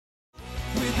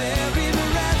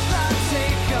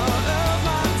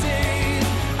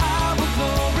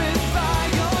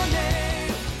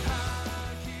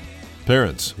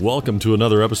Parents, welcome to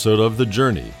another episode of The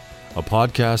Journey, a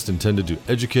podcast intended to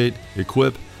educate,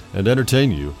 equip, and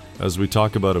entertain you as we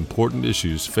talk about important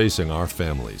issues facing our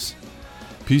families.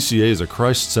 PCA is a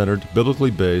Christ-centered,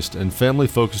 biblically based, and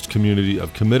family-focused community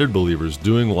of committed believers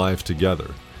doing life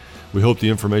together. We hope the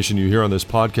information you hear on this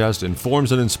podcast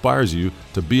informs and inspires you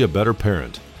to be a better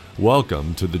parent.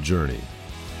 Welcome to The Journey.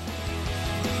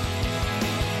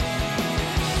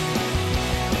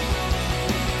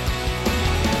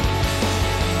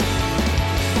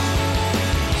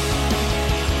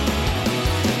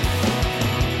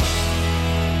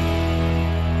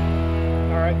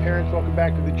 Welcome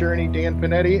back to The Journey. Dan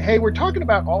Panetti. Hey, we're talking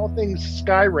about all things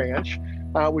Sky Ranch,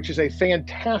 which is a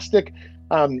fantastic,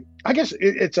 I guess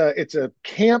it's a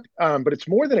camp, but it's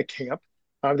more than a camp.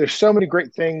 There's so many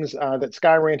great things that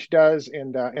Sky Ranch does,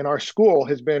 and our school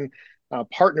has been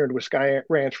partnered with Sky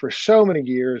Ranch for so many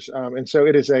years, and so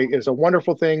it is a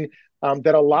wonderful thing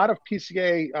that a lot of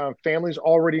PCA families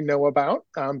already know about.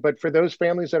 But for those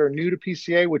families that are new to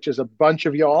PCA, which is a bunch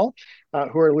of y'all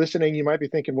who are listening, you might be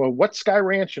thinking, well, what's Sky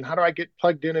Ranch and how do I get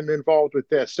plugged in and involved with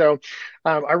this? So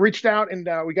I reached out and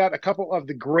we got a couple of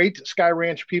the great Sky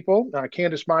Ranch people,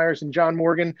 Candace Myers and John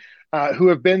Morgan, who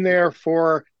have been there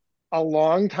for a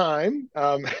long time.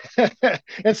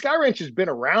 And Sky Ranch has been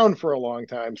around for a long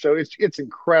time, so it's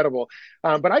incredible.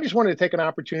 But I just wanted to take an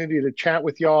opportunity to chat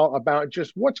with y'all about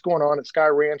just what's going on at Sky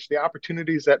Ranch, the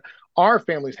opportunities that our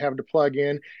families have to plug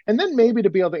in, and then maybe to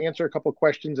be able to answer a couple of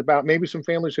questions about maybe some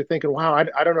families are thinking, wow,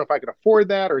 I don't know if I could afford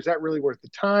that, or is that really worth the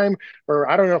time? Or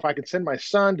I don't know if I could send my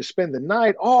son to spend the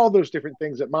night, all those different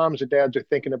things that moms and dads are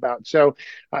thinking about. So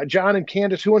John and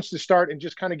Candace, who wants to start and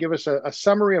just kind of give us a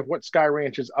summary of what Sky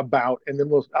Ranch is about? And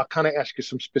then I'll kind of ask you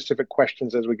some specific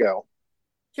questions as we go.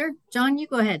 Sure. John, you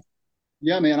go ahead.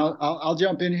 Yeah, man, I'll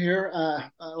jump in here.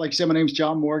 Like you said, my name's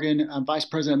John Morgan. I'm Vice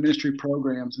President of Ministry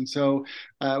Programs. And so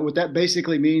what that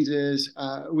basically means is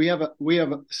we have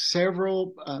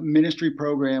several ministry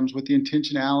programs with the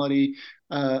intentionality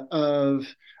of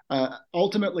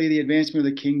ultimately the advancement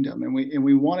of the kingdom. And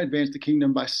we want to advance the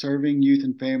kingdom by serving youth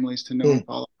and families to know and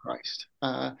follow Christ,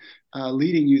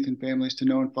 leading youth and families to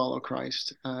know and follow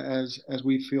Christ as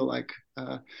we feel like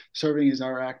serving is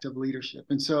our act of leadership.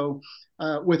 And so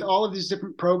with all of these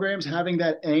different programs having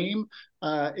that aim,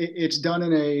 it's done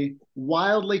in a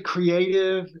wildly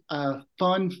creative,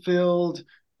 fun-filled,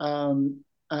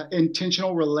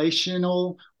 intentional,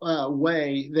 relational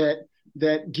way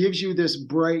that gives you this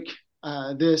break,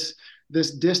 this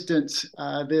distance,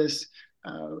 this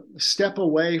step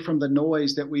away from the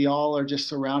noise that we all are just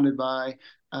surrounded by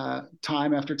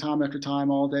time after time after time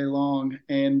all day long.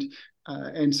 And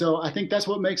so I think that's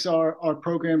what makes our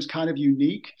programs kind of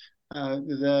unique.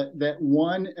 That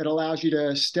one, it allows you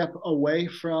to step away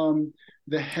from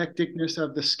the hecticness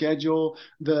of the schedule,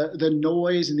 the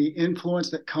noise and the influence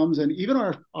that comes in, even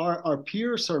our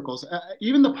peer circles,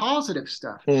 even the positive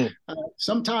stuff.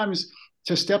 Sometimes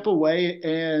to step away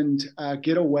and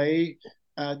get away,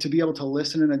 to be able to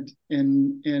listen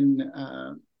in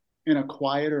a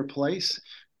quieter place.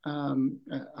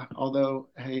 Although,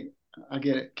 hey, I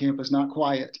get it, camp is not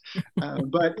quiet,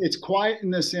 but it's quiet in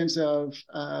the sense of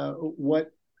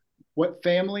what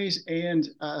families and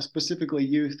specifically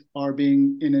youth are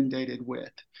being inundated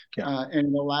with.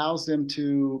 And it allows them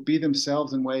to be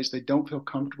themselves in ways they don't feel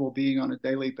comfortable being on a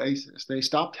daily basis. They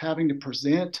stopped having to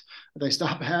present. They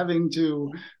stopped having to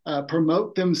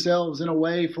promote themselves in a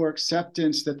way for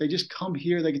acceptance, that they just come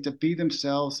here, they get to be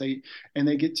themselves, and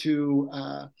they get to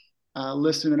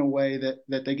listen in a way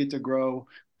that they get to grow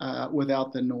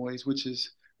without the noise, which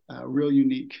is real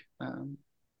unique.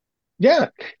 Yeah.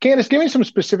 Candace, give me some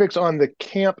specifics on the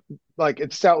camp, like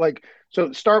itself.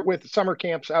 So start with summer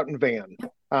camps out in Van.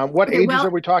 What ages are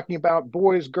we talking about?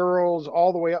 Boys, girls,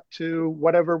 all the way up to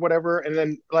whatever. And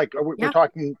then we're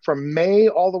talking from May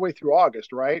all the way through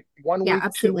August, right? 1 week,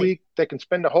 absolutely. 2 week, they can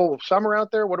spend a whole summer out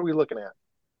there. What are we looking at?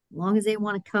 As long as they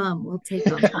want to come, we'll take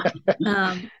them.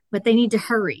 But they need to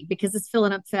hurry because it's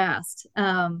filling up fast.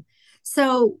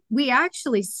 So we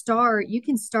actually you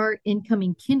can start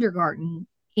incoming kindergarten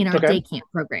in our day camp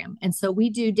program. And so we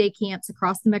do day camps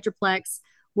across the Metroplex.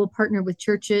 We'll partner with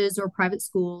churches or private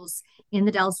schools in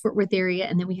the Dallas-Fort Worth area.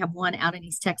 And then we have one out in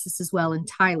East Texas as well, in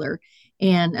Tyler.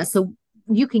 And so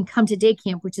you can come to day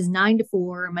camp, which is 9 to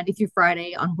 4, Monday through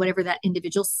Friday, on whatever that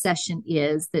individual session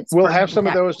is. We'll have some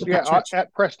of those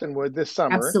at Prestonwood this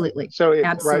summer. Absolutely. So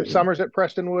right, summers at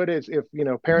Prestonwood is if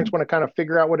parents want to kind of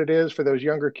figure out what it is for those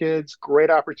younger kids, great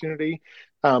opportunity.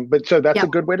 But so that's a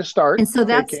good way to start. And so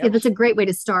that's a great way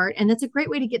to start. And that's a great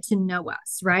way to get to know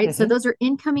us, right? So those are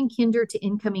incoming kinder to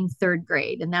incoming third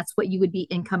grade. And that's what you would be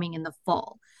incoming in the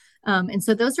fall. And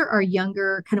so those are our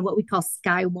younger, kind of what we call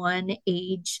Sky One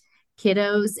age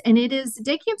kiddos. And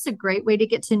day camp's a great way to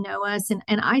get to know us. And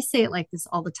I say it like this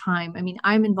all the time. I mean,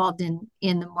 I'm involved in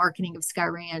the marketing of Sky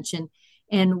Ranch,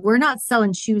 and we're not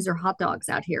selling shoes or hot dogs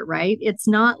out here, right? It's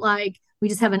not like we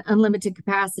just have an unlimited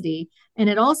capacity. And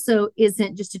it also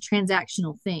isn't just a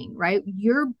transactional thing, right?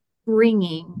 You're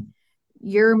bringing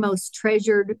your most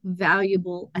treasured,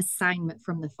 valuable assignment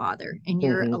from the Father, and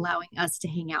you're allowing us to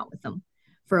hang out with them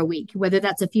for a week, whether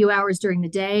that's a few hours during the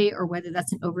day or whether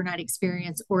that's an overnight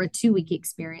experience or a 2-week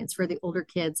experience for the older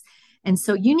kids. And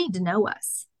so you need to know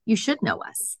us. You should know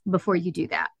us before you do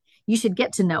that. You should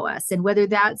get to know us. And whether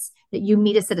that's that you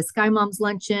meet us at a Sky Moms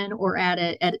luncheon or at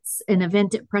an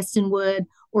event at Prestonwood,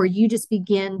 or you just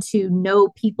begin to know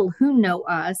people who know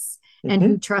us and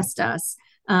who trust us.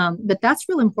 But that's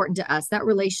real important to us. That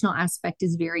relational aspect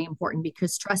is very important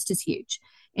because trust is huge.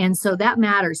 And so that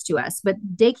matters to us.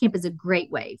 But day camp is a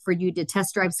great way for you to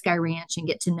test drive Sky Ranch and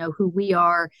get to know who we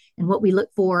are and what we look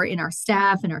for in our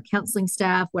staff and our counseling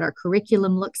staff, what our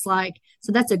curriculum looks like.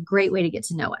 So that's a great way to get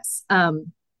to know us.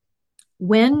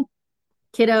 When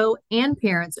kiddo and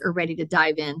parents are ready to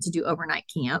dive in to do overnight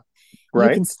camp, you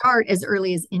can start as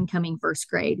early as incoming first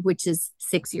grade, which is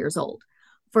 6 years old.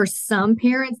 For some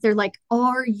parents, they're like,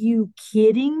 are you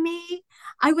kidding me?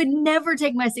 I would never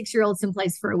take my 6-year-old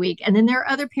someplace for a week. And then there are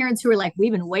other parents who are like,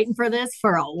 we've been waiting for this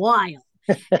for a while.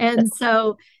 And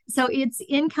so it's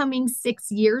incoming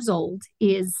 6 years old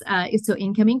so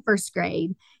incoming first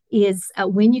grade is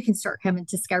when you can start coming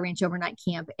to Sky Ranch overnight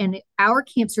camp. And our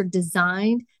camps are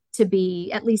designed to be,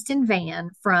 at least in van,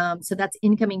 so that's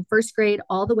incoming first grade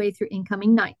all the way through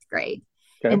incoming 9th grade.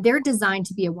 Okay. And they're designed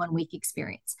to be a 1-week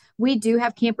experience. We do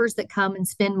have campers that come and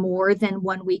spend more than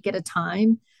 1 week at a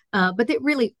time, but they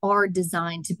really are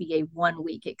designed to be a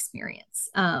 1-week experience.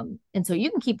 And so you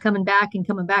can keep coming back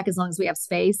as long as we have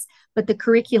space, but the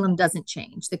curriculum doesn't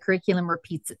change. The curriculum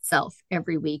repeats itself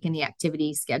every week, and the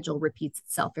activity schedule repeats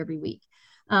itself every week.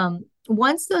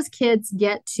 Once those kids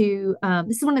get to,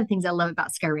 this is one of the things I love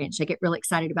about Sky Ranch. I get really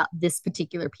excited about this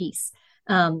particular piece.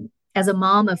 As a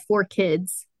mom of 4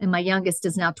 kids, and my youngest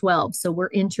is now 12. So we're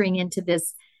entering into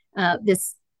this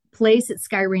place at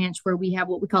Sky Ranch where we have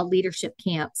what we call leadership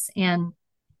camps. And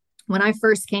when I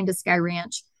first came to Sky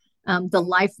Ranch, the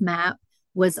life map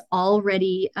was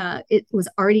already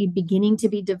beginning to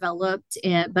be developed,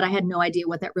 but I had no idea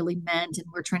what that really meant. And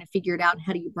we're trying to figure it out. And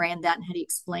how do you brand that? And how do you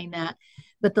explain that?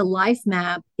 But the life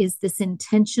map is this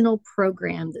intentional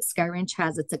program that Sky Ranch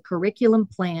has. It's a curriculum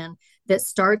plan that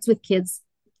starts with kids.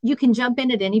 You can jump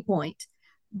in at any point,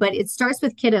 but it starts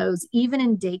with kiddos, even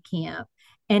in day camp.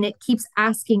 And it keeps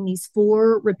asking these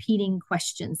 4 repeating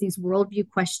questions, these worldview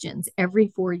questions every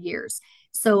 4 years.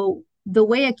 So the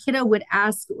way a kiddo would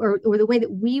ask, or the way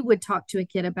that we would talk to a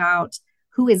kid about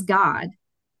who is God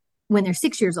when they're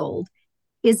 6 years old,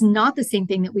 is not the same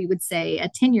thing that we would say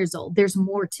at 10 years old. There's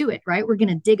more to it, right? We're going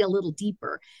to dig a little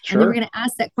deeper. Sure. And then we're going to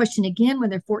ask that question again when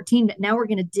they're 14, but now we're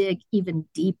going to dig even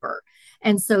deeper.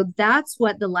 And so that's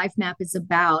what the life map is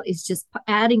about, is just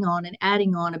adding on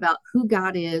about who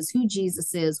God is, who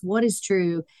Jesus is, what is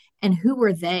true, and who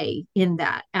are they in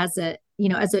that as a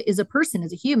person,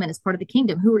 as a human, as part of the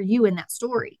kingdom. Who are you in that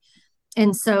story?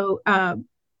 And so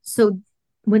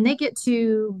when they get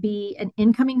to be an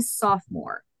incoming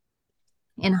sophomore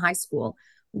in high school,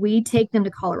 we take them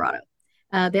to Colorado.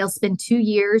 They'll spend 2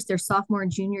 years, their sophomore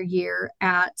and junior year,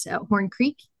 at Horn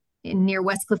Creek near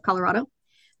Westcliff, Colorado.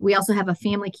 We also have a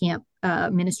family camp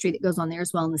ministry that goes on there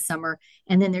as well in the summer.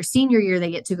 And then their senior year,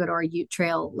 they get to go to our Ute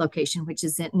Trail location, which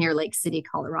is near Lake City,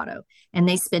 Colorado. And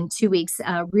they spend 2 weeks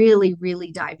really,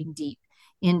 really diving deep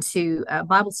into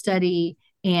Bible study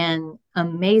and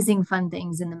amazing fun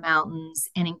things in the mountains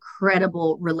and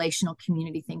incredible relational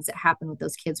community things that happen with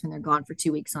those kids when they're gone for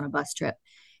 2 weeks on a bus trip.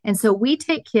 And so we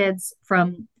take kids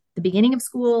from the beginning of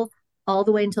school all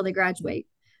the way until they graduate.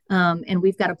 And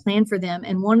we've got a plan for them.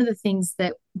 And one of the things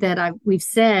that we've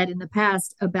said in the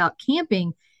past about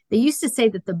camping, they used to say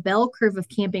that the bell curve of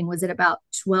camping was at about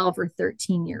 12 or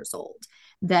 13 years old,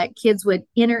 that kids would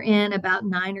enter in about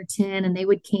 9 or 10 and they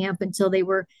would camp until they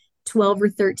were 12 or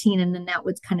 13. And then that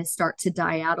would kind of start to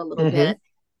die out a little bit.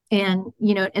 And,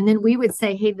 and then we would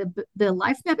say, hey, the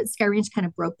life map at Sky Ranch kind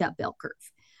of broke that bell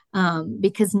curve.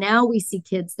 Because now we see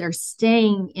kids that are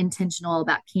staying intentional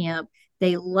about camp.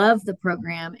 They love the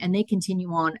program and they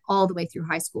continue on all the way through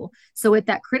high school. So at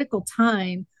that critical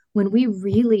time, when we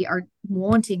really are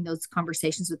wanting those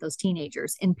conversations with those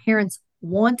teenagers, and parents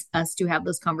want us to have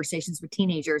those conversations with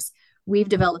teenagers, we've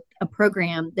developed a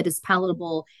program that is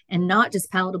palatable, and not just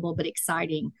palatable, but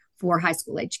exciting for high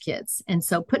school age kids. And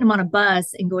so putting them on a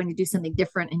bus and going to do something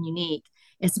different and unique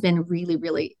it's been really,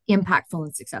 really impactful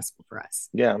and successful for us.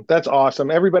 Yeah, that's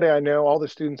awesome. Everybody I know, all the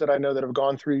students that I know that have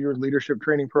gone through your leadership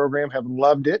training program have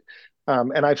loved it.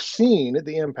 And I've seen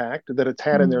the impact that it's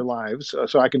had in their lives.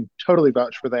 So I can totally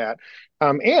vouch for that.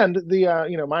 And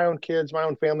my own kids, my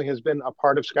own family has been a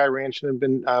part of Sky Ranch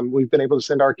and we've been able to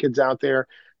send our kids out there.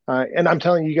 And I'm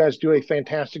telling you, you guys do a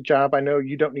fantastic job. I know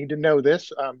you don't need to know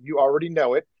this. You already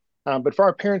know it. But for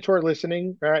our parents who are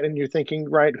listening, right, and you're thinking,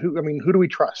 right, who do we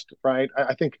trust, right?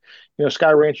 I think,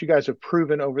 Sky Ranch, you guys have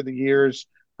proven over the years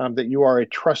that you are a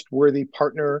trustworthy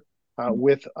partner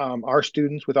with our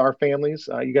students, with our families.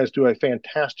 You guys do a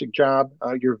fantastic job.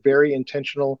 You're very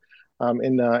intentional.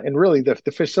 And really,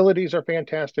 the facilities are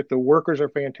fantastic. The workers are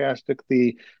fantastic.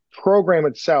 The program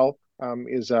itself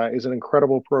is an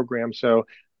incredible program. So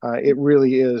it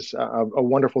really is a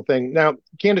wonderful thing. Now,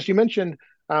 Candace, you mentioned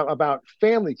about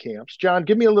family camps. John,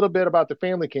 give me a little bit about the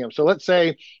family camp. So let's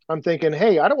say I'm thinking,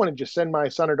 hey, I don't want to just send my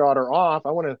son or daughter off.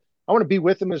 I want to be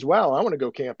with them as well. I want to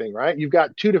go camping, right? You've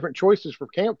got two different choices for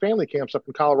family camps up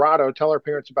in Colorado. Tell our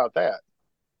parents about that.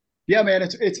 Yeah, man,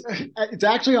 it's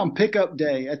actually on pickup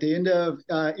day at the end of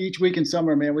each week in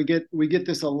summer, man. We get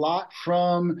this a lot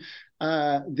from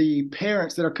the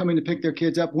parents that are coming to pick their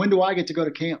kids up. When do I get to go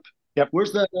to camp? Yep.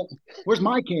 Where's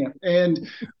my camp? And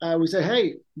we say,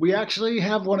 hey, we actually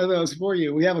have one of those for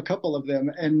you. We have a couple of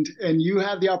them, and you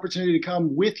have the opportunity to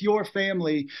come with your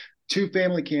family to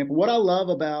family camp. What I love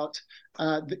about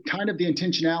the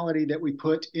intentionality that we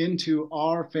put into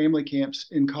our family camps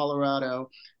in Colorado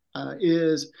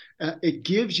is it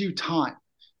gives you time.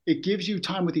 It gives you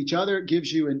time with each other. It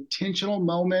gives you intentional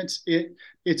moments.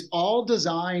 It's all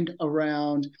designed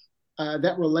around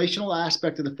that relational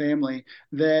aspect of the family,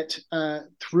 that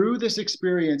through this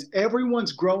experience,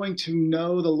 everyone's growing to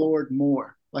know the Lord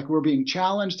more. Like, we're being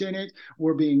challenged in it.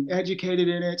 We're being educated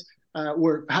in it.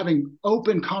 We're having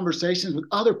open conversations with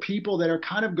other people that are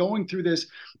kind of going through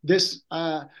this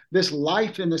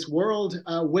life in this world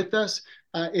with us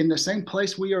in the same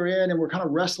place we are in, and we're kind of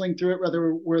wrestling through it,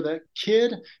 whether we're the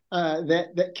kid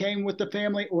that came with the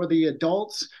family or the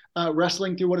adults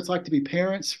wrestling through what it's like to be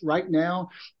parents right now.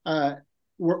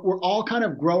 We're all kind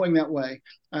of growing that way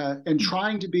and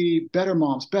trying to be better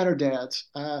moms, better dads,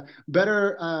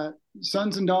 better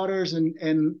sons and daughters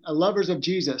and lovers of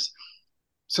Jesus.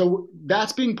 So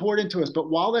that's being poured into us. But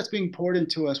while that's being poured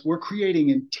into us, we're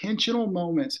creating intentional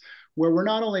moments where we're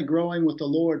not only growing with the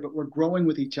Lord, but we're growing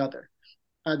with each other,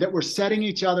 that we're setting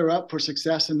each other up for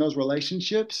success in those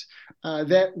relationships,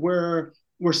 that we're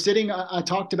sitting. I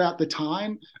talked about the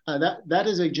time. That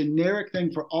is a generic thing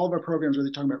for all of our programs, whether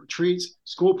you're talking about retreats,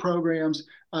 school programs,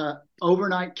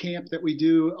 overnight camp that we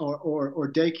do, or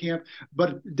day camp,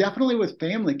 but definitely with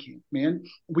family camp, man.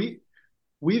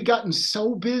 We've gotten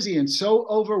so busy and so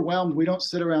overwhelmed, we don't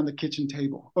sit around the kitchen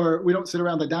table, or we don't sit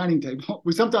around the dining table.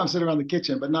 We sometimes sit around the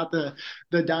kitchen, but not the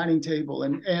dining table.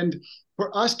 And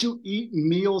for us to eat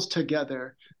meals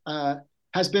together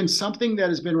has been something that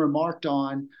has been remarked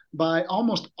on by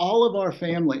almost all of our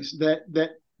families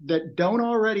that don't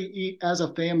already eat as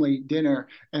a family dinner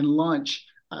and lunch.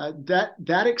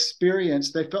 That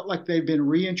experience, they felt like they've been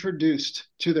reintroduced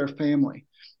to their family.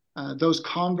 Those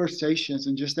conversations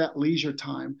and just that leisure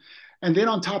time. And then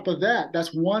on top of that,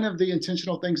 that's one of the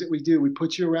intentional things that we do. We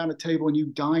put you around a table and you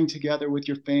dine together with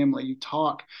your family. You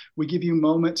talk. We give you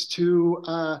moments to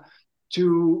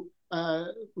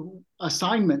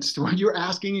assignments where you're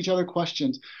asking each other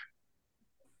questions.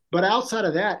 But outside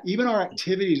of that, even our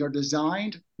activities are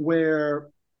designed where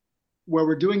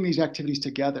we're doing these activities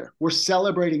together. We're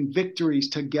celebrating victories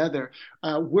together.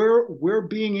 We're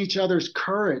being each other's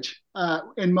courage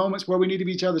in moments where we need to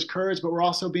be each other's courage, but we're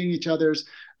also being each other's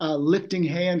lifting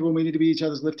hand when we need to be each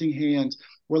other's lifting hands.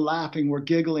 We're laughing, we're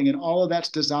giggling, and all of that's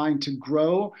designed to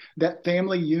grow that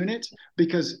family unit,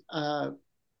 because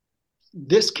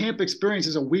this camp experience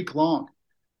is a week long.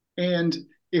 And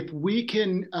if we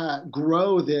can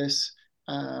grow this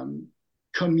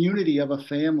community of a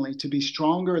family to be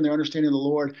stronger in their understanding of the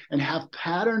Lord and have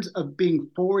patterns of being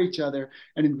for each other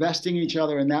and investing in each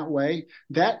other in that way,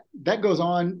 that goes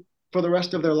on for the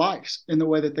rest of their lives in the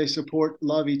way that they support,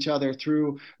 love each other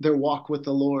through their walk with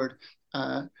the Lord.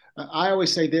 I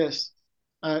always say this,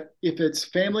 if it's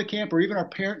family camp or even our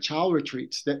parent-child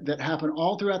retreats that happen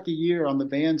all throughout the year on the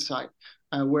van site,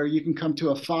 where you can come to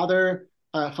a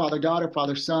father-daughter,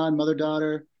 father-son,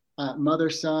 mother-daughter,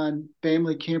 mother-son,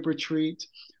 family camp retreat.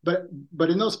 But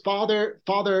in those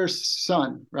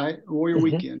father-son, right, Warrior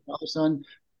Weekend, father-son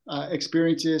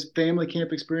experiences, family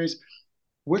camp experience,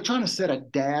 we're trying to set a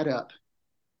dad up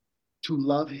to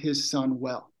love his son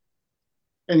well.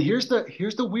 And here's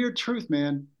the weird truth,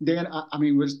 man, Dan. I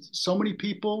mean, with so many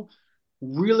people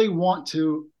really want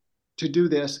to do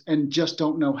this and just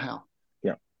don't know how.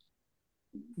 Yeah.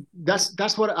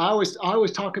 That's what I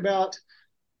always talk about.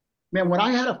 Man, when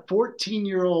I had a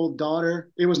 14-year-old daughter,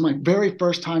 it was my very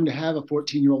first time to have a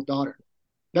 14-year-old daughter.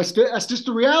 That's just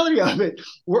the reality of it.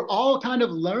 We're all kind of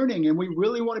learning, and we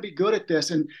really want to be good at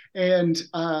this. And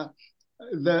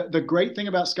the great thing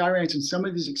about Sky Ranch and some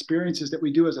of these experiences that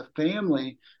we do as a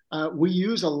family, we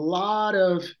use a lot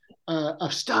of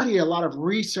study, a lot of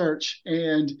research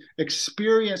and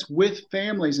experience with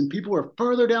families and people who are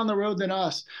further down the road than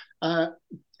us,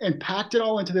 and packed it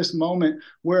all into this moment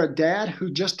where a dad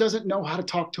who just doesn't know how to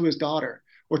talk to his daughter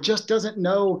or just doesn't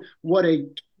know what a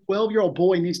 12-year-old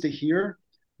boy needs to hear,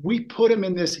 we put him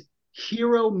in this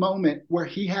hero moment where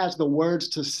he has the words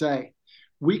to say.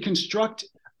 We construct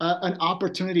an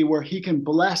opportunity where he can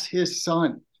bless his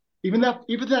son. Even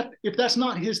if that's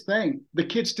not his thing, the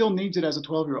kid still needs it as a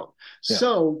 12-year-old. Yeah.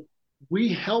 So we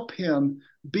help him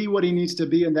be what he needs to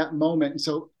be in that moment. And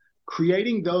so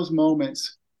creating those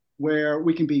moments where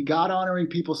we can be God-honoring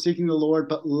people seeking the Lord,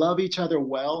 but love each other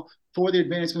well for the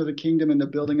advancement of the kingdom and the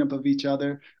building up of each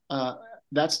other.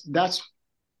 That's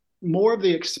more of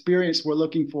the experience we're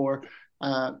looking for.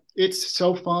 It's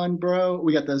so fun, bro.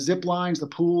 We got the zip lines, the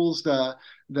pools, the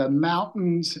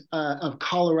mountains of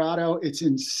Colorado. It's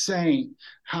insane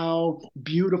how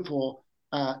beautiful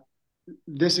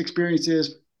this experience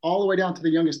is, all the way down to the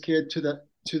youngest kid,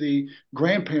 to the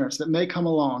grandparents that may come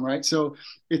along, right? So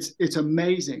it's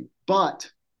amazing.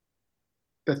 But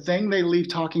the thing they leave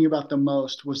talking about the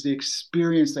most was the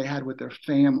experience they had with their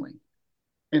family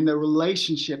and the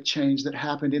relationship change that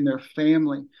happened in their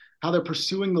family, how they're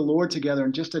pursuing the Lord together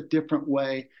in just a different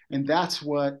way. And that's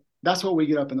what we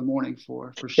get up in the morning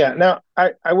for sure. Yeah. Now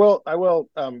I will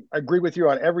agree with you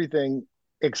on everything,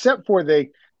 except for they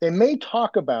may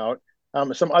talk about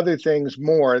some other things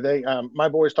more. My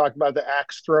boys talked about the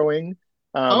axe throwing,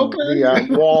 the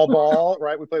wall ball,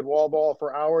 right? We played wall ball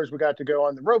for hours. We got to go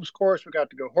on the ropes course. We got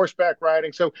to go horseback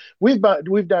riding. So we've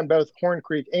done both Horn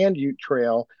Creek and Ute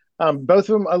Trail. Both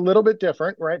of them a little bit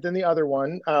different, right, than the other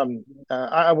one.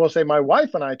 I will say my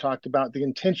wife and I talked about the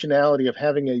intentionality of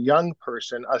having a young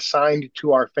person assigned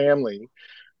to our family,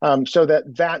 so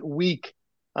that week,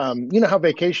 you know how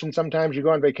vacation, sometimes you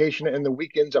go on vacation and the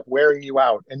week ends up wearing you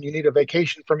out and you need a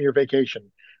vacation from your vacation.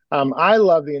 I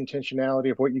love the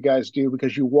intentionality of what you guys do,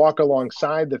 because you walk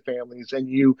alongside the families and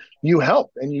you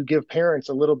help and you give parents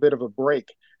a little bit of a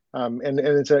break. And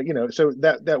it's so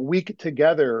that week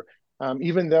together,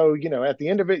 even though, at the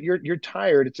end of it, you're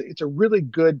tired, it's a really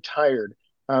good tired.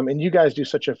 And you guys do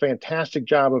such a fantastic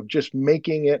job of just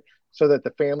making it so that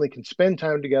the family can spend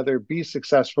time together, be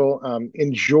successful,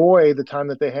 enjoy the time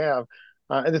that they have.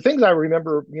 And the things I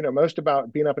remember, most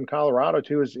about being up in Colorado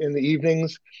too, is in the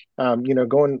evenings,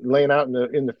 going, laying out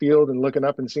in the field and looking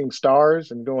up and seeing stars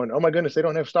and going, oh my goodness, they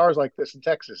don't have stars like this in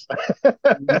Texas.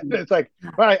 It's like,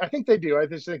 well, I think they do. I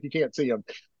just think you can't see them.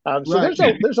 So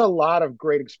right. there's a lot of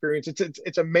great experience.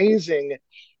 It's amazing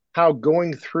how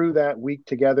going through that week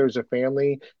together as a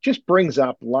family just brings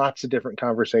up lots of different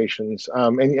conversations.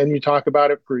 And you talk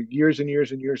about it for years and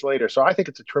years and years later. So I think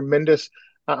it's a tremendous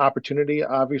opportunity,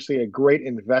 obviously a great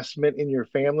investment in your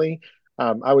family.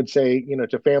 I would say,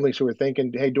 to families who are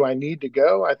thinking, hey, do I need to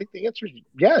go? I think the answer is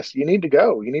yes, you need to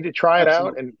go. You need to try it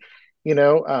out. And,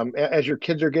 as your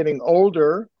kids are getting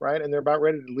older, right, and they're about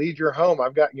ready to leave your home,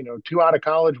 I've got, 2 out of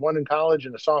college, 1 in college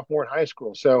and a sophomore in high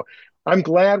school. So I'm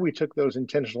glad we took those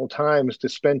intentional times to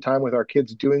spend time with our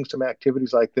kids doing some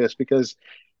activities like this, because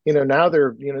now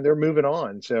they're moving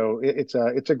on. So it's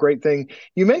a great thing.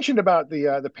 You mentioned about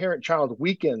the parent-child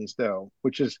weekends, though,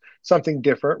 which is something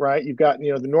different, right? You've got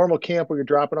the normal camp where you're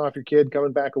dropping off your kid,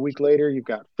 coming back a week later. You've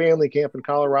got family camp in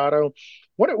Colorado.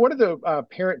 What are the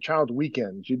parent-child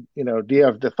weekends? Do you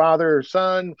have the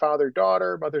father-son,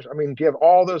 father-daughter, mothers? I mean, do you have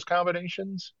all those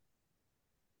combinations?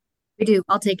 We do.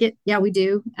 I'll take it. Yeah, we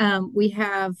do. We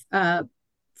have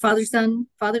father-son,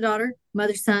 father-daughter,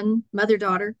 mother-son,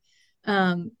 mother-daughter.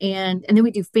 And then we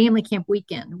do family camp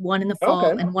weekend, one in the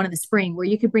fall and one in the spring, where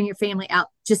you could bring your family out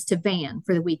just to van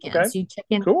for the weekend. Okay. So you check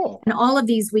in, and all of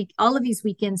these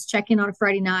weekends, check in on a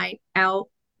Friday night, out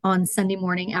on Sunday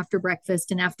morning after breakfast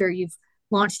and after you've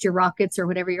launched your rockets or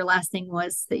whatever your last thing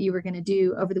was that you were going to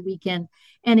do over the weekend.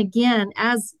 And again,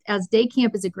 as day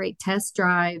camp is a great test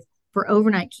drive for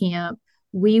overnight camp,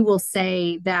 we will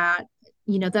say that,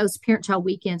 those parent-child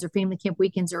weekends or family camp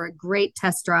weekends are a great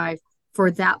test drive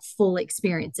for that full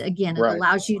experience. Again, it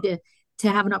allows you to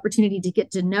have an opportunity to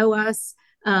get to know us,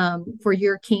 for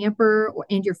your camper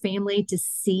and your family to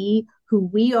see who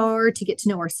we are, to get to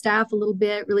know our staff a little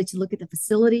bit, really to look at the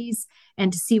facilities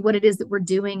and to see what it is that we're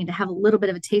doing and to have a little bit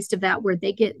of a taste of that where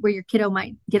your kiddo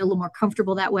might get a little more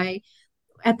comfortable that way.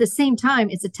 At the same time,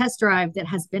 it's a test drive that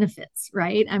has benefits,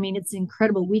 right? I mean, it's an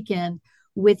incredible weekend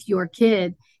with your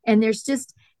kid. And there's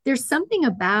something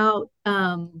about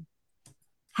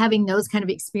having those kind of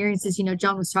experiences.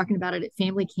 John was talking about it at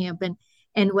family camp,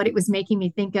 and what it was making me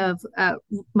think of.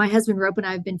 My husband Rope and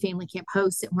I have been family camp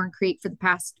hosts at Horn Creek for the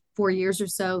past 4 years or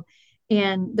so.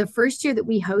 And the first year that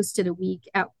we hosted a week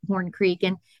at Horn Creek,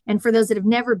 and for those that have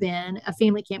never been, a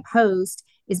family camp host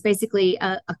is basically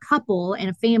a couple and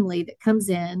a family that comes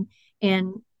in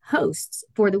and hosts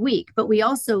for the week, but we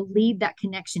also lead that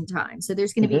connection time. So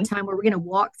there's going to be a time where we're going to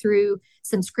walk through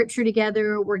some scripture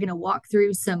together. We're going to walk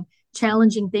through some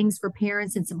challenging things for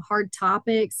parents and some hard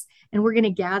topics. And we're going to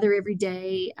gather every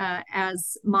day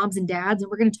as moms and dads,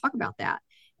 and we're going to talk about that.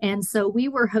 And so we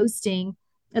were hosting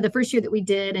the first year that we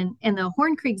did, and the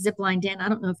Horn Creek zip line, Dan, I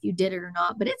don't know if you did it or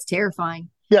not, but it's terrifying.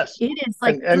 Yes. It is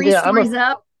like three stories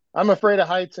up. I'm afraid of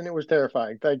heights, and it was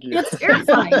terrifying. Thank you. It's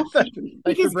terrifying.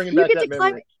 Thanks for bringing back that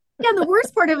memory. Yeah, and the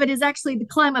worst part of it is actually the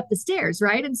climb up the stairs,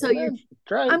 right? And so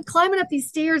I'm climbing up these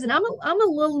stairs, and I'm a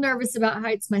little nervous about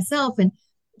heights myself. And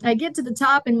I get to the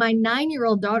top, and my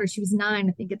 9-year-old daughter, she was 9,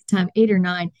 I think at the time, 8 or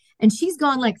 9, and she's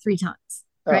gone like 3 times.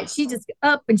 Right. She just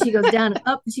up and she goes down and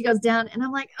up and she goes down. And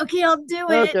I'm like, okay, I'll do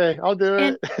it. Okay, I'll do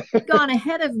it. And gone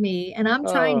ahead of me. And I'm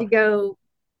trying to go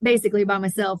basically by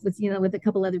myself with a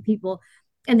couple other people.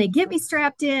 And they get me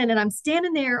strapped in, and I'm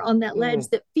standing there on that ledge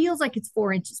that feels like it's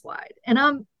 4 inches wide. And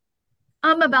I'm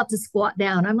about to squat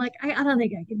down. I'm like, I don't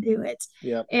think I can do it.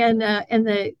 Yeah. And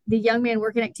the young man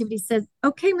working activity says,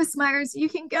 okay, Miss Myers, you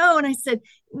can go. And I said,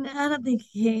 no, I don't think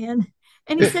I can.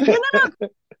 And he said, no.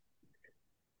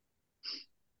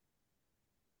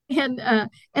 And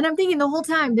I'm thinking the whole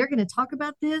time they're going to talk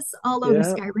about this all over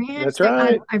Sky Ranch. That's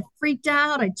right. I freaked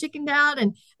out. I chickened out.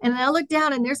 And I look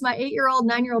down, and there's my 8-year-old,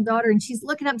 9-year-old daughter. And she's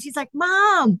looking up and she's like,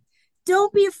 Mom,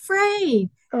 don't be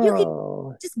afraid. You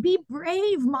can just be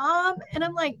brave, Mom. And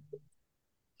I'm like,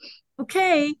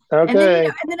 okay. And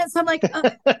then so I'm like,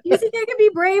 you think I can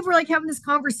be brave? We're like having this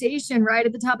conversation right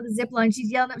at the top of the zip line.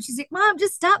 She's yelling up. She's like, Mom,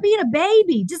 just stop being a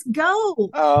baby. Just go.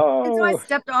 And so I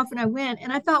stepped off and I went.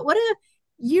 And I thought,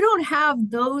 you don't have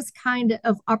those kind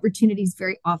of opportunities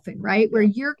very often, right? Where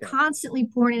you're constantly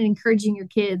pouring and encouraging your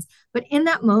kids. But in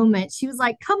that moment, she was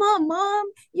like, come on, Mom,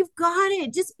 you've got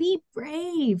it. Just be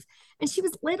brave. And she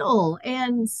was little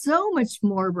and so much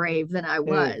more brave than I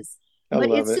was.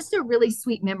 But it's just a really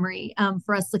sweet memory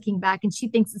for us looking back. And she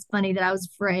thinks it's funny that I was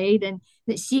afraid and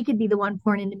that she could be the one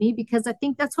pouring into me, because I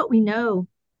think that's what we know,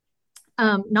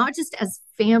 not just as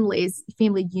family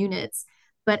units,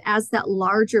 but as that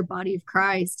larger body of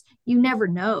Christ. You never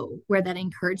know where that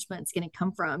encouragement is going to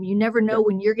come from. You never know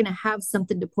when you're going to have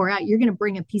something to pour out. You're going to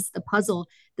bring a piece of the puzzle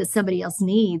that somebody else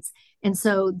needs. And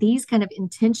so these kind of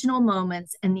intentional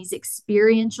moments and these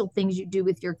experiential things you do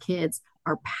with your kids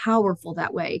are powerful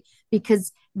that way,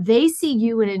 because they see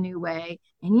you in a new way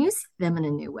and you see them in a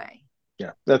new way.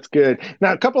 Yeah, that's good.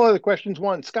 Now, a couple other questions.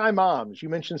 One, Sky Moms. You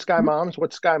mentioned Sky Moms.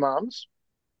 What's Sky Moms?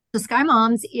 So Sky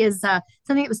Moms is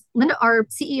something that was our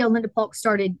CEO, Linda Polk,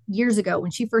 started years ago when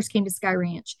she first came to Sky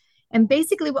Ranch. And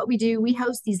basically what we do, we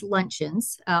host these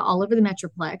luncheons all over the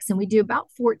Metroplex, and we do about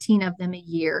 14 of them a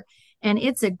year. And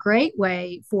it's a great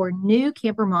way for new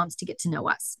camper moms to get to know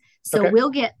us. So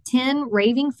we'll get 10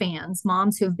 raving fans,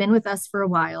 moms who have been with us for a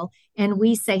while, and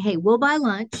we say, hey, we'll buy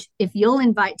lunch if you'll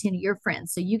invite 10 of your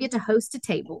friends. So you get to host a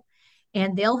table,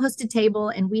 and they'll host a table.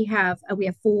 And we have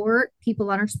 4 people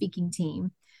on our speaking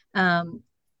team.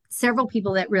 Several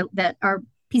people that our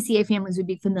PCA families would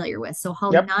be familiar with. So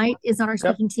Holly Knight is on our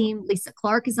speaking team. Lisa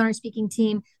Clark is on our speaking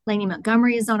team. Lainey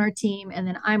Montgomery is on our team. And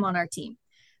then I'm on our team.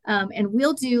 And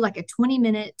we'll do like a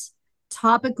 20-minute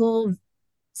topical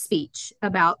speech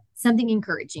about something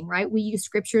encouraging, right? We use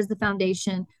scripture as the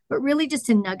foundation, but really just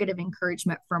a nugget of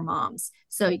encouragement for moms.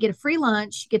 So you get a free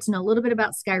lunch, get to know a little bit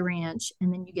about Sky Ranch,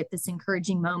 and then you get this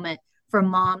encouraging moment for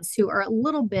moms who are a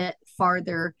little bit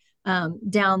farther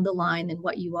down the line than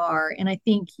what you are. And I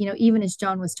think, even as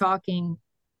John was talking,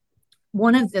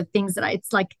 one of the things that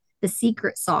it's like the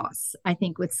secret sauce, I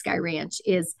think, with Sky Ranch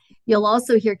is you'll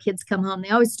also hear kids come home. They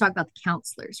always talk about the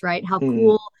counselors, right? How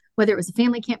cool, whether it was a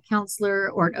family camp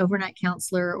counselor or an overnight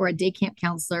counselor or a day camp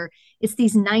counselor, it's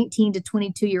these 19 to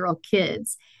 22-year-old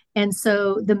kids. And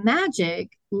so the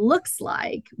magic looks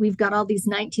like we've got all these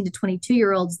 19 to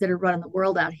 22-year-olds that are running the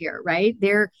world out here, right?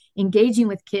 They're engaging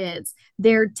with kids.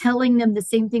 They're telling them the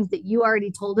same things that you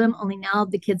already told them, only now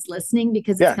the kid's listening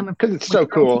because it's coming from it's so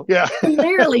cool. Yeah.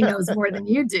 Clearly knows more than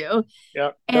you do.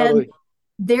 Yeah, and totally.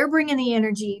 they're bringing the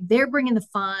energy, they're bringing the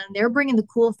fun, they're bringing the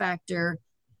cool factor.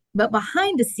 But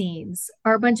behind the scenes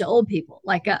are a bunch of old people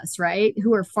like us, right?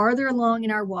 Who are farther along in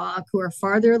our walk, who are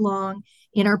farther along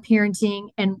in our parenting.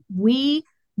 And we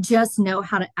just know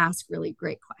how to ask really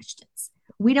great questions.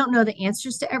 We don't know the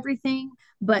answers to everything,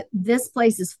 but this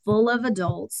place is full of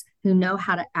adults who know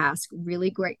how to ask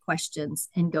really great questions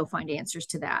and go find answers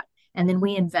to that. And then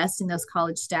we invest in those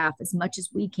college staff as much as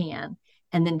we can.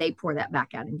 And then they pour that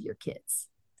back out into your kids.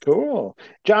 Cool.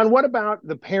 John, what about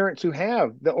the parents who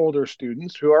have the older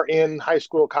students who are in high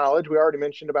school, college? We already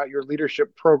mentioned about your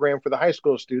leadership program for the high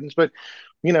school students, but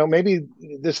maybe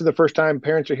this is the first time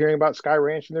parents are hearing about Sky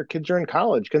Ranch and their kids are in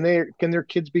college. Can their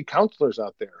kids be counselors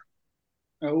out there?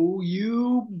 Oh,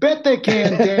 you bet they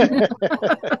can, Dan.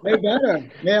 They better.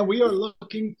 Man, we are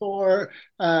looking for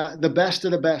the best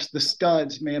of the best, the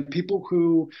studs, man. People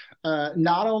who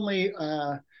not only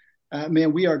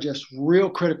man, we are just real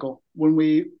critical when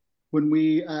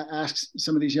we ask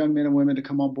some of these young men and women to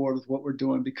come on board with what we're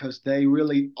doing, because they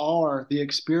really are the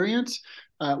experience.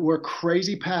 We're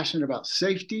crazy passionate about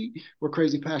safety. We're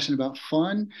crazy passionate about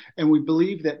fun. And we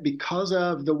believe that because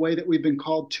of the way that we've been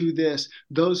called to this,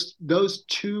 those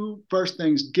two first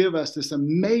things give us this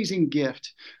amazing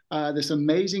gift,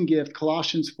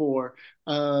 Colossians 4,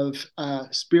 of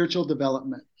spiritual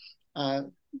development.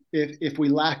 If we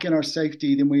lack in our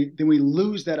safety, then we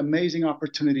lose that amazing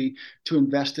opportunity to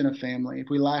invest in a family. If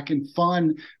we lack in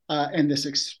fun and this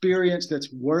experience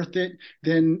that's worth it,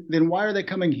 then why are they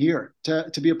coming here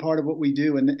to be a part of what we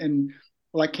do? And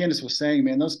like Candace was saying,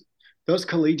 man, those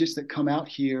collegiates that come out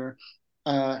here,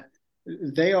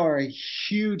 they are a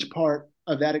huge part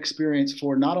of that experience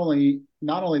for not only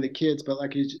the kids, but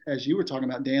like as you were talking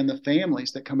about, Dan, the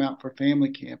families that come out for family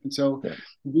camp. And so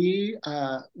we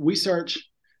search.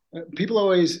 People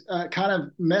always kind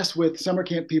of mess with summer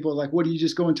camp people. Like, what do you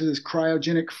just go into this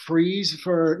cryogenic freeze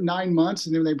for 9 months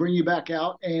and then they bring you back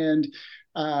out and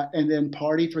then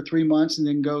party for 3 months and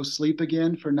then go sleep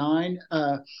again for 9?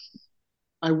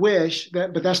 I wish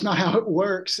that, but that's not how it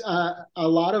works. A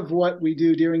lot of what we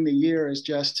do during the year is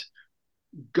just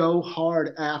go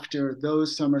hard after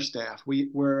those summer staff.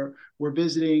 We're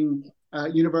visiting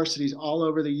universities all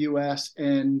over the U.S.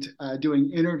 and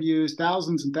doing interviews,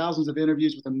 thousands and thousands of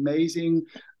interviews with amazing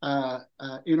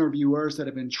interviewers that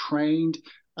have been trained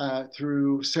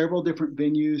through several different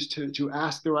venues to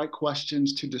ask the right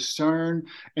questions, to discern.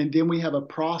 And then we have a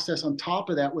process on top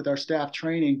of that with our staff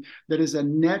training that is a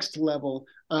next level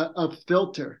of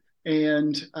filter.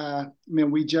 And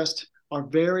we just are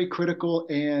very critical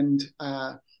and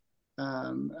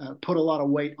put a lot of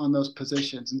weight on those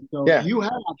positions. And so if you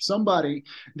have somebody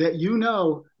that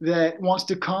that wants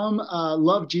to come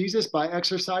love Jesus by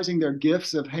exercising their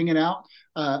gifts of hanging out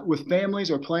with families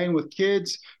or playing with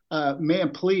kids, man,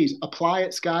 please apply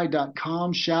at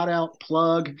sky.com. Shout out,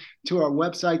 plug to our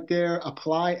website there,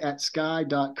 apply at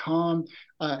sky.com.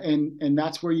 And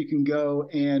that's where you can go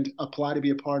and apply to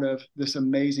be a part of this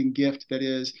amazing gift that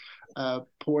is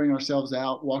pouring ourselves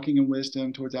out, walking in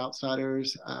wisdom towards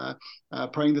outsiders,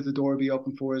 praying that the door be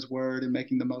open for his word, and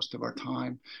making the most of our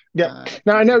time. Yeah.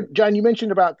 Now, I know, John, you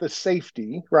mentioned about the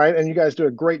safety, right? And you guys do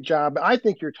a great job. I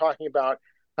think you're talking about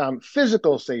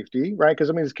physical safety, right? Because,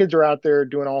 these kids are out there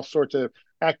doing all sorts of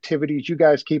activities. You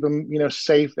guys keep them,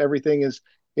 safe. Everything is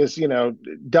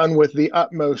done with the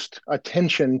utmost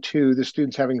attention to the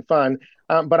students having fun.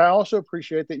 But I also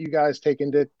appreciate that you guys take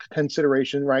into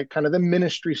consideration, right, kind of the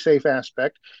ministry safe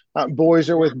aspect. Boys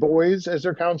are with boys as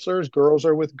their counselors. Girls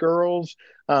are with girls.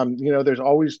 There's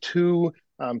always two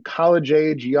college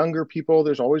age, younger people.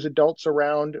 There's always adults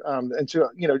around. And so,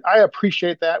 I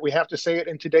appreciate that. We have to say it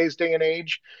in today's day and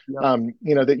age,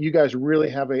 that you guys really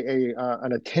have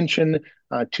an attention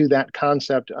to that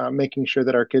concept, making sure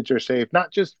that our kids are safe, not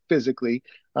just physically,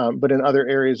 but in other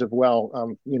areas as well,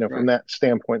 from that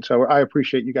standpoint. So I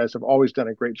appreciate you guys have always done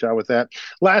a great job with that.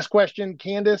 Last question,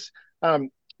 Candace.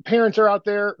 Parents are out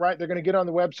there, right? They're going to get on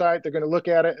the website, they're going to look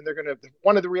at it, and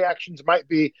one of the reactions might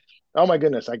be, oh my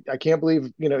goodness, I can't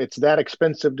believe, it's that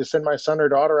expensive to send my son or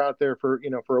daughter out there for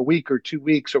a week or 2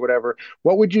 weeks or whatever.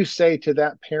 What would you say to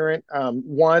that parent?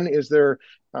 One, is there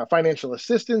financial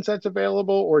assistance that's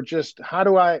available, or just how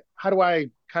do I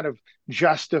kind of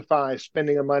justify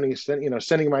spending the money,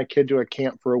 sending my kid to a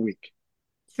camp for a week?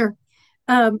 Sure.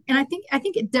 And I think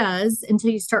it does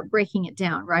until you start breaking it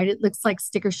down, right? It looks like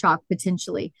sticker shock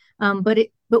potentially,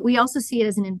 but we also see it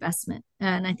as an investment.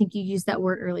 And I think you used that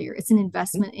word earlier. It's an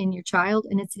investment in your child,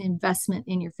 and it's an investment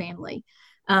in your family.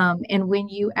 And when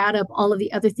you add up all of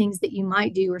the other things that you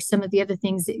might do, or some of the other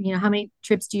things that, how many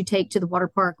trips do you take to the water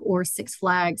park or Six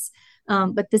Flags?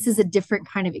 but this is a different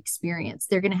kind of experience.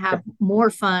 They're going to have more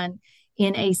fun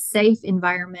in a safe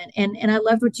environment. And I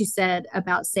loved what you said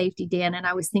about safety, Dan. And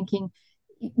I was thinking,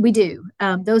 we do.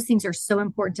 Those things are so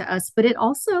important to us, but it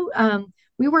also,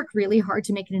 we work really hard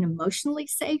to make it an emotionally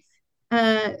safe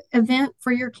event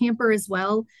for your camper as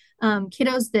well.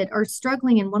 Kiddos that are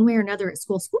struggling in one way or another at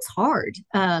school. School's hard.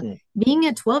 Being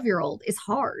a 12-year-old is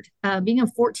hard. Being a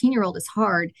 14-year-old is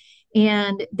hard.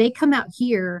 And they come out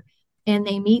here and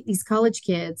they meet these college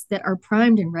kids that are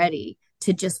primed and ready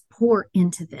to just pour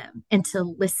into them and to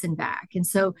listen back. And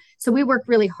so we work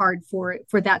really hard for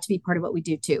that to be part of what we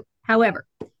do too. However,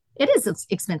 it is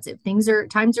expensive. Times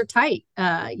are tight,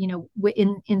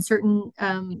 in certain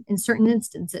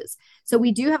instances. So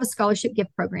we do have a scholarship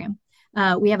gift program.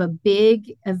 We have a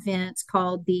big event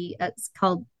called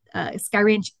Sky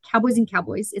Ranch Cowboys and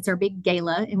Cowboys. It's our big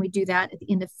gala, and we do that at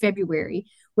the end of February,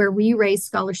 where we raise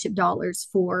scholarship dollars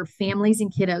for families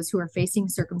and kiddos who are facing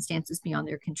circumstances beyond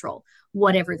their control,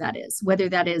 whatever that is, whether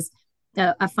that is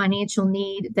a financial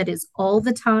need that is all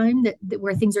the time that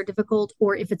where things are difficult,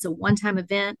 or if it's a one-time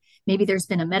event, maybe there's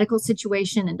been a medical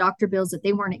situation and doctor bills that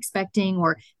they weren't expecting,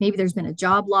 or maybe there's been a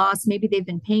job loss, maybe they've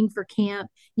been paying for camp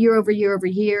year over year over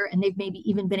year, and they've maybe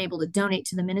even been able to donate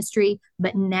to the ministry,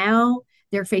 but now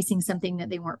they're facing something that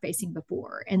they weren't facing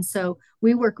before. And so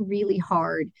we work really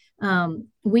hard.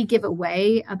 We give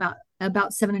away about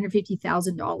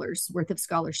 $750,000 worth of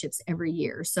scholarships every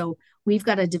year. So we've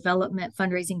got a development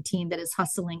fundraising team that is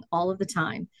hustling all of the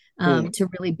time to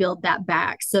really build that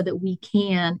back so that we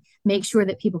can make sure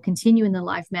that people continue in the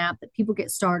life map, that people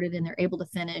get started and they're able to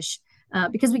finish,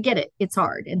 because we get it. It's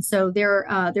hard. And so there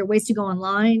are ways to go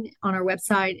online on our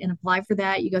website and apply for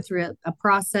that. You go through a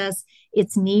process.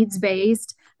 It's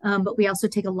needs-based, but we also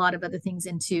take a lot of other things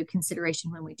into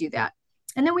consideration when we do that.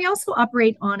 And then we also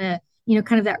operate on a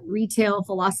kind of that retail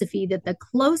philosophy that the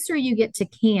closer you get to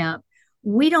camp,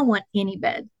 we don't want any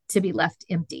bed to be left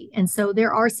empty. And so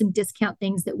there are some discount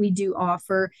things that we do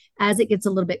offer as it gets a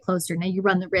little bit closer. Now you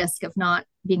run the risk of not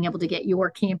being able to get your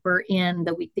camper in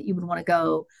the week that you would want to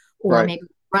go, or maybe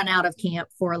run out of camp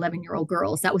for 11-year-old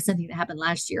girls. That was something that happened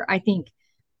last year. I think,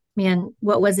 man,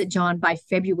 what was it, John? By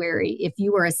February, if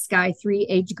you were a Sky 3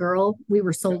 age girl, we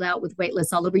were sold out with wait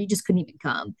lists all over. You just couldn't even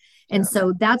come. And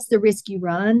so that's the risk you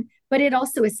run. But it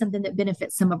also is something that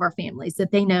benefits some of our families,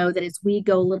 that they know that as we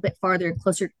go a little bit farther and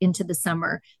closer into the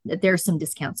summer, that there are some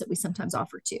discounts that we sometimes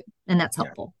offer too. And that's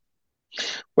helpful.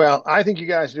 Well, I think you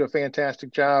guys do a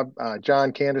fantastic job.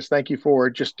 John, Candace, thank you for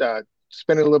just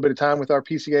spending a little bit of time with our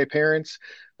PCA parents.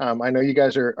 I know you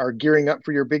guys are gearing up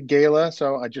for your big gala,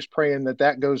 so I just praying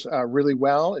that goes really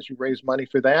well as you raise money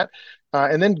for that,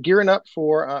 and then gearing up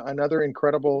for another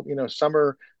incredible,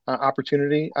 summer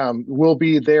opportunity. We'll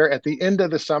be there at the end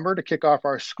of the summer to kick off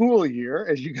our school year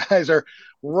as you guys are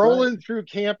rolling through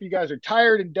camp. You guys are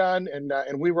tired and done,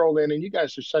 and we roll in, and you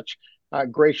guys are such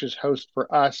gracious hosts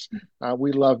for us.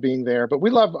 We love being there, but we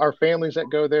love our families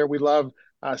that go there. We love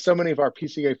so many of our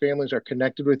PCA families are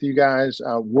connected with you guys,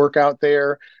 work out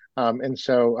there. And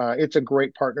so it's a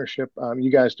great partnership. You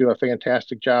guys do a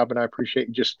fantastic job, and I appreciate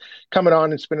you just coming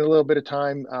on and spending a little bit of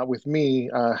time with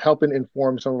me, helping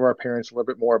inform some of our parents a little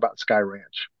bit more about Sky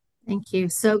Ranch. Thank you.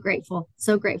 So grateful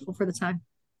for the time.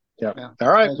 Yeah.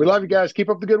 All right. We love you guys. Keep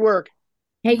up the good work.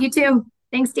 Hey, you too.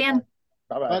 Thanks, Dan.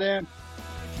 Bye-bye. Bye, Dan.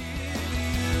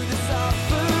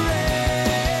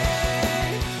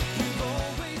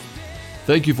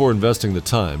 Thank you for investing the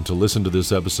time to listen to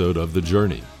this episode of The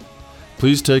Journey.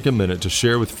 Please take a minute to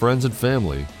share with friends and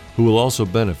family who will also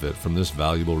benefit from this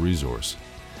valuable resource.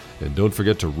 And don't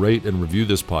forget to rate and review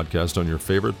this podcast on your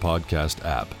favorite podcast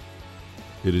app.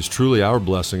 It is truly our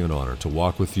blessing and honor to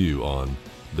walk with you on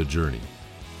The Journey.